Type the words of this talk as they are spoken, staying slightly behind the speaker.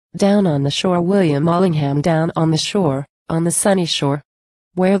Down on the shore, William Allingham, down on the sunny shore,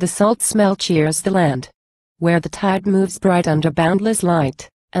 where the salt smell cheers the land, where the tide moves bright under boundless light,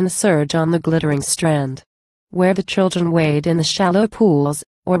 and the surge on the glittering strand, where the children wade in the shallow pools,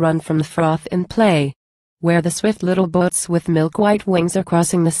 or run from the froth in play, where the swift little boats with milk-white wings are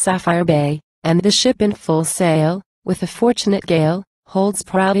crossing the sapphire bay, and the ship in full sail, with a fortunate gale, holds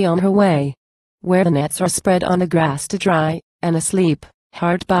proudly on her way, where the nets are spread on the grass to dry, and asleep,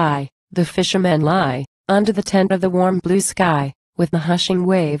 hard by, the fishermen lie, under the tent of the warm blue sky, with the hushing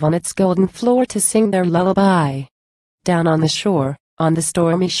wave on its golden floor to sing their lullaby. Down on the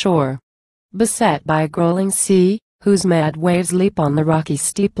stormy shore, beset by a growling sea, whose mad waves leap on the rocky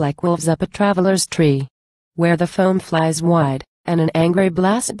steep like wolves up a traveler's tree, where the foam flies wide, and an angry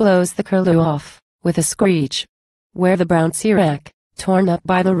blast blows the curlew off, with a screech, where the brown sea wrack, torn up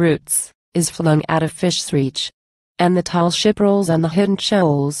by the roots, is flung out of fish's reach, and the tall ship rolls on the hidden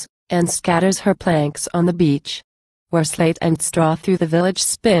shoals, and scatters her planks on the beach, where slate and straw through the village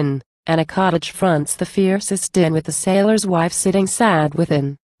spin, and a cottage fronts the fiercest din, with the sailor's wife sitting sad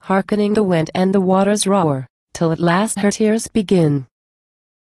within, hearkening the wind and the water's roar, till at last her tears begin.